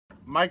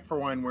Mike for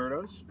Wine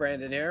Weirdos.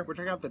 Brandon here. We're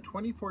checking out the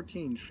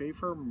 2014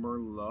 Shafer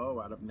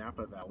Merlot out of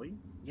Napa Valley.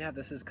 Yeah,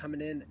 this is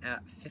coming in at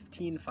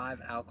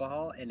 15.5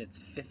 alcohol, and it's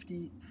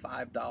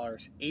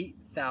 $55.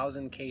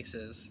 8,000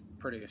 cases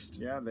produced.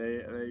 Yeah,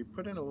 they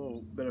put in a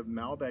little bit of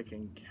Malbec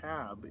and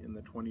Cab in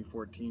the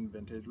 2014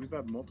 vintage. We've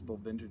had multiple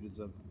vintages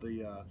of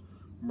the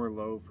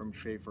Merlot from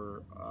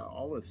Shafer,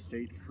 all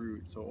estate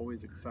fruit, so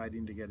always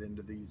exciting to get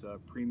into these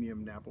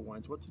premium Napa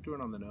wines. What's it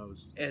doing on the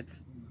nose?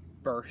 It's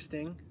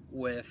bursting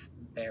with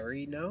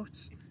berry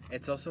notes.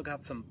 It's also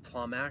got some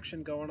plum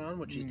action going on,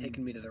 which is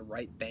taking me to the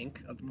right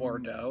bank of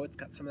Bordeaux. It's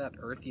got some of that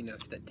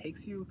earthiness that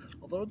takes you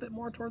a little bit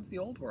more towards the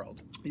old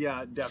world.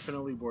 Yeah,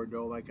 definitely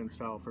Bordeaux-like in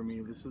style for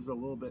me. This is a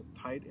little bit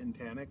tight and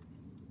tannic,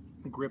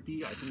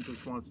 grippy. I think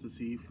this wants to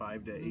see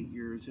 5 to 8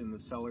 years in the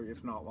cellar,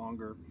 if not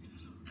longer.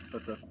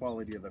 But the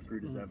quality of the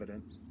fruit is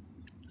evident.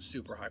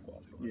 Super high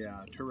quality.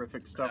 Yeah,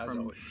 terrific stuff from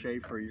always.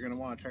 Shafer. You're going to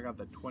want to check out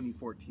the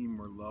 2014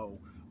 Merlot.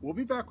 We'll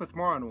be back with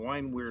more on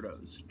Wine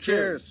Weirdos.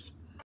 Cheers.